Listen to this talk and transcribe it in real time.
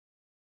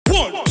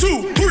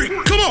2,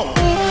 3, come on!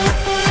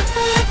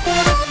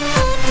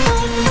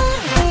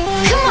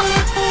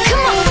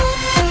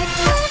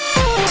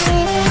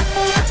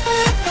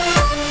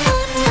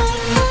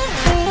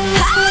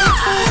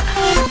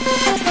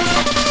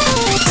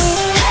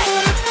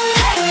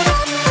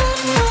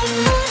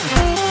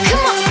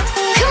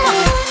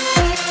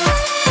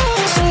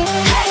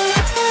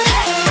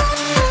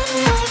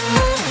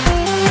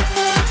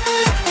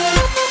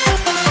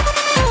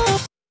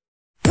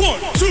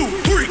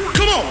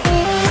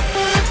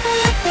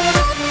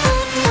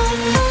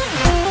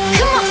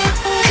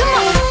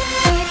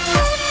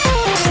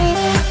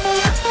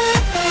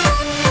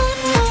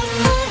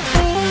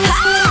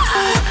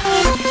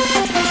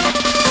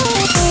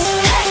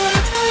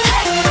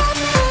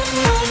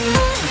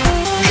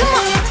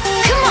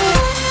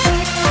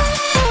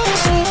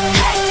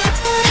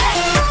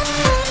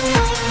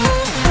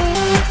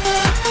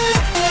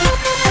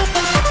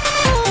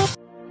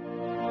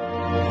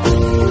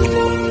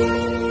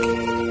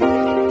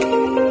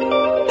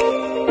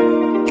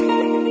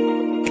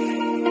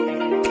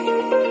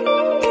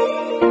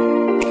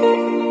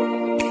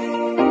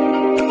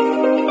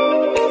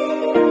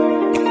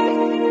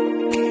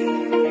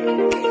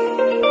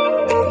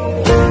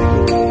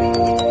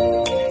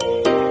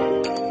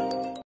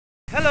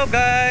 Hello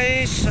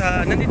guys,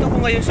 nandito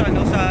ako ngayon sa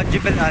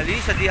Jebel Ali,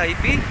 sa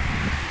DIP.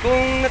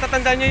 Kung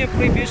natatandaan nyo yung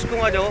previous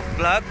kong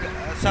vlog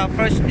sa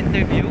first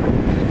interview.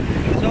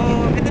 So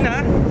ito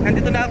na,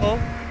 nandito na ako.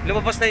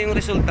 Lumabas na yung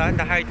resulta,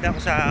 na-hired na ako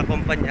sa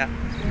kumpanya.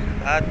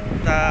 At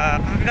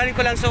kakagaling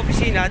ko lang sa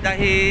opisina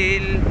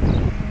dahil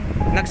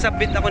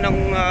nag-submit ako ng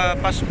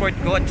passport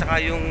ko at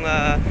saka yung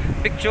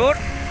picture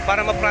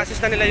para ma-process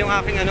na nila yung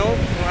aking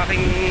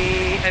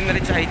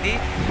Emirates ID.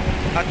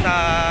 At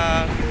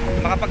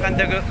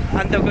makapag-undergo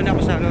na ako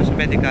sa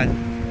medical.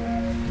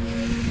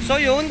 So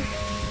yun,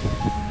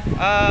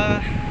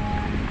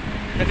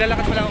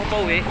 naglalakad pa lang ako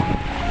pauwi.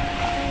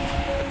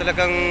 At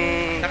talagang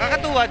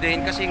nakakatuwa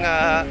din kasi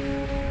nga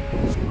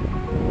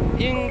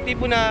yung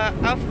tipo na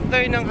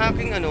after ng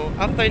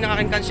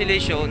aking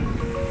cancellation,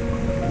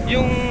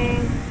 yung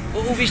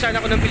uuwi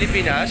sana ako ng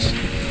Pilipinas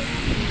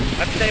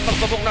at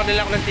ipagpabook na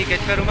nila ako ng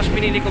ticket, pero mas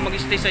pinili ko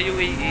mag-stay sa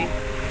UAE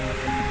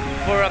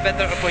for a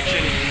better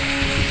opportunity.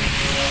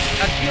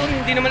 At yun,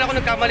 hindi naman ako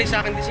nagkamali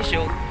sa aking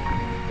desisyon.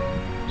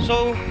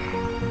 So,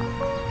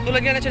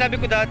 tulad nga na sinabi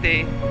ko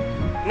dati,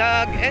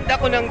 nag-end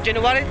ako ng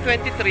January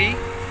 23.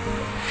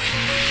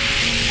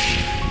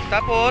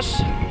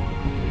 Tapos,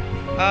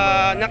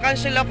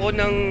 na-cancel ako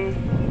ng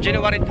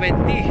January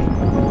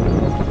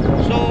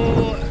 20. So,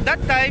 that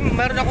time,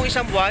 meron akong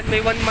isang buwan,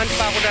 may 1 month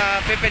pa ako na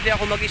pwede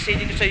ako mag-stay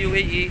dito sa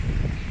UAE.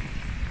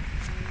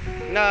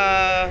 Na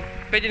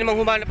pwede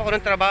namang humanap ako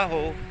ng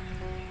trabaho.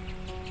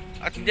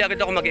 At hindi agad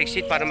ako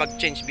mag-exit para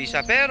mag-change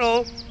visa.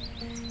 Pero,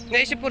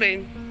 naisip ko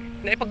rin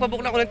na ipagpabook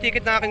na ako ng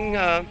ticket ng aking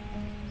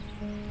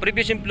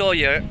previous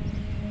employer.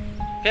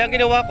 Kaya ang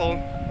ginawa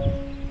ko,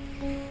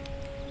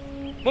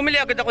 bumili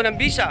agad ako ng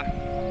visa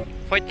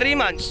for 3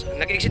 months.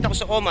 Nag-exit ako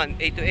sa Oman,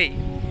 A to A.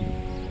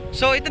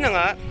 So, ito na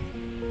nga.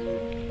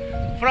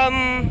 From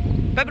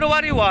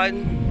February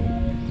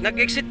 1,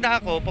 nag-exit na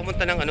ako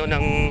papunta ng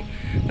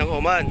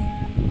Oman.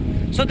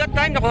 So, that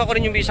time, nakuha ko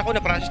rin yung visa ko.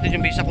 Na-process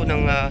din yung visa ko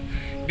ng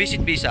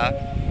visit visa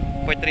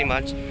for 3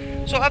 months.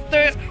 So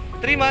after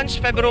 3 months,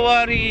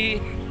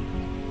 February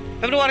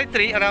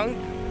 3, around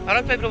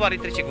February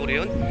 3 siguro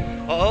yun.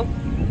 Oo.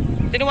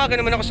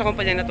 Tinawagan naman ako sa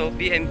kumpanya na to,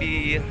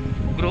 BNB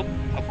Group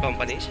of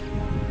Companies.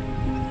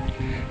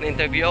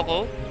 Na-interview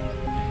ako.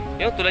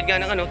 Yun, tulad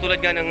nga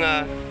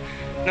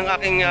ng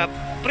aking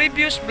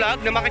previous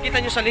vlog na makikita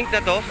nyo sa link na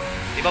to.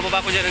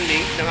 Ibababa ko dyan ang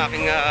link ng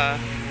aking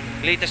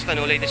latest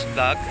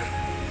vlog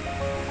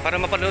para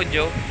mapanood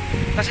nyo.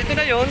 Tapos ito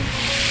na yun.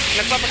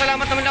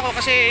 Nagpapasalamat naman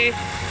ako kasi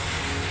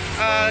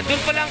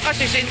doon pa lang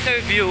kasi sa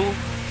interview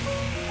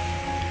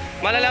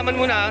malalaman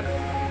mo na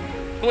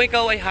kung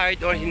ikaw ay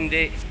hired or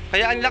hindi.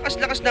 Kaya ang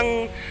lakas-lakas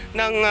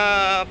ng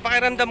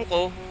pakiramdam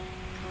ko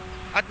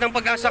at ng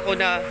pag-asa ko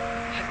na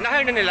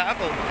na-hire na nila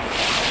ako.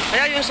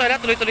 Kaya yun,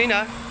 sana tuloy-tuloy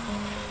na.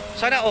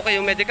 Sana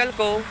okay yung medical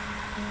ko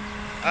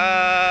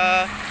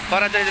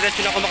para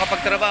dire-diretso na ako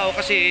makapagtrabaho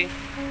kasi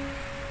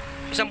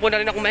isang buwan na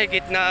rin ako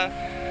mahigit na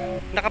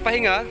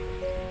nakapahinga.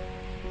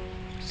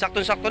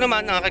 Saktong-sakto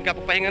naman ang aking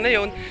kapapahinga na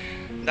yon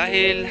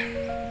dahil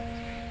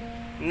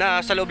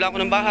nasa loob lang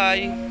ako ng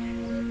bahay,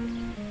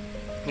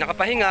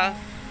 nakapahinga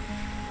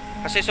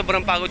kasi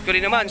sobrang pagod ko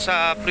rin naman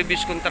sa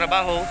previous kong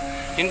trabaho.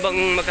 Yun bang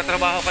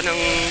magkatrabaho ka ng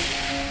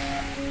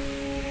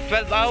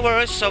 12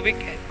 hours sa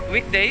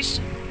weekdays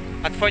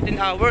at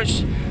 14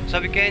 hours sa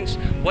weekends.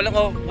 Walang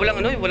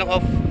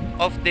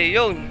off day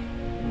yun.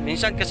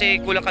 Minsan kasi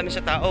kulang kami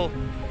sa tao.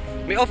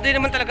 May off day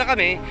naman talaga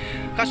kami,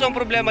 kaso ang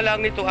problema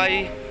lang nito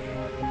ay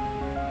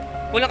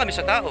kulang kami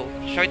sa tao,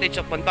 shortage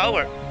of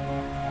manpower.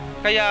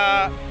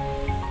 Kaya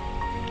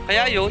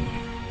yun,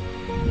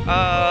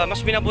 mas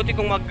minabuti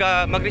kong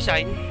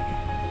mag-resign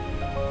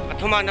at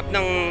humanap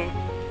ng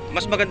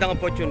mas magandang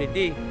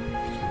opportunity.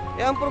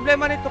 Ang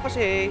problema nito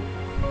kasi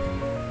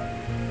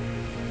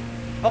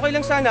okay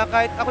lang sana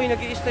kahit ako yung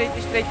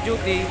straight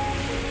duty.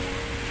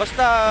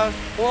 Basta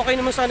kung okay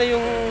naman sana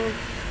yung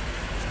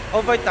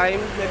overtime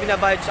na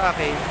binabayad sa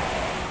akin,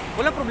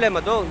 walang problema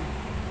doon.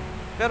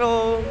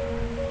 Pero,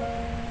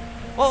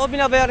 oo,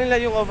 binabayaran nila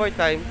yung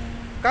overtime.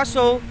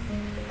 Kaso,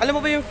 alam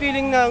mo ba yung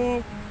feeling ng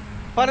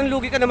parang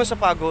lugi ka naman sa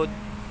pagod?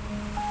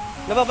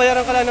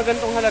 Nababayaran ka lang ng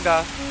ganitong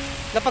halaga,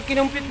 na pag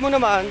kinumpit mo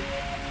naman,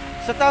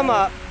 sa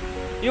tama,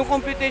 yung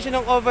computation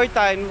ng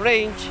overtime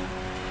range,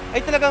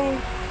 ay talagang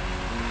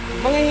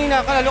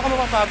manghihina ka, lalo ka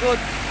mapapagod.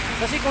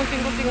 Kasi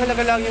konting-konting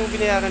halaga lang yung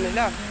binayaran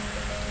nila.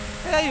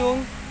 Kaya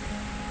yun,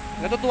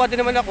 natutuwa din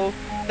naman ako,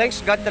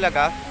 thanks God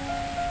talaga,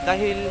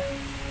 dahil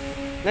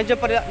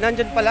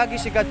nandyan palagi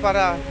si God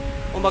para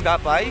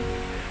umagapay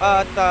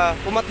at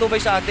umatnubay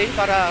sa atin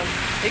para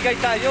i-guide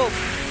tayo,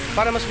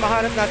 para mas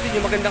mahanap natin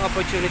yung magandang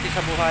opportunity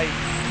sa buhay.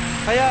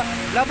 Kaya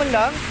laban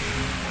lang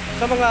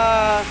sa mga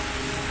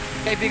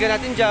kaibigan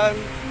natin dyan,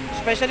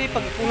 especially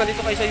pag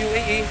nandito kayo sa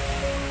UAE,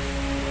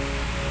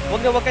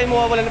 huwag kayong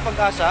mawawalan ng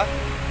pag-asa.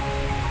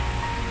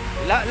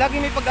 Lagi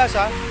may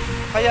pag-asa,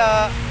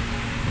 kaya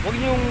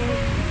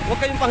huwag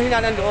kayong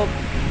panghinaan ng loob.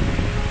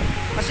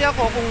 Kasi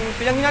ako, kung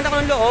pinanghinaan ako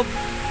ng loob,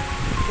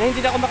 na hindi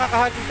na ako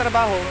makakahanap ng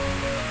trabaho,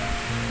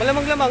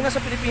 malamang-lamang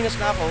nasa Pilipinas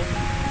na ako,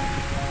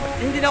 at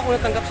hindi na ako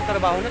natanggap sa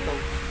trabaho na to.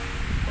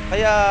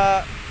 Kaya,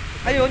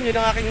 ayun, yun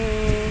ang aking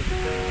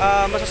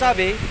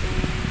masasabi.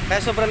 Kaya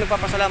sobrang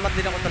nagpapasalamat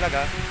din ako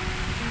talaga.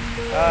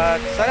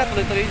 At sana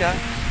tuloy-tuloy na.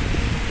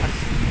 At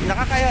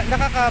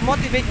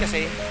nakaka-motivate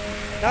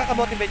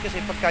kasi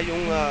pagka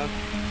yung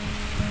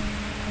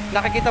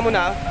nakikita mo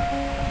na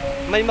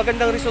may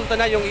magandang resulta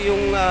na yung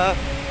iyong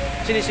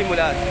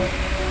sinisimulan.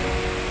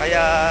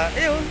 Kaya,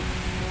 ayun,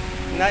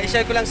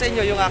 na-share ko lang sa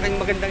inyo yung aking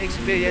magandang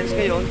experience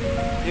ngayon,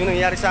 yung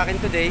nangyari sa akin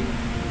today.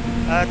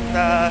 At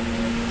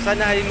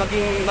sana ay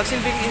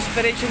magsilbing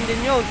inspiration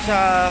din yun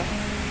sa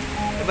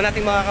iba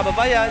nating mga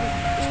kababayan,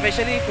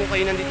 especially kung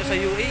kayo nandito sa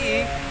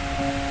UAE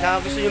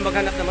na gusto nyo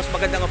maghanap na mas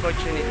magandang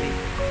opportunity.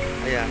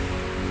 Ayan.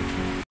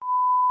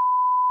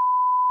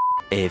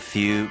 A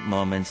few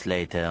moments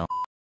later.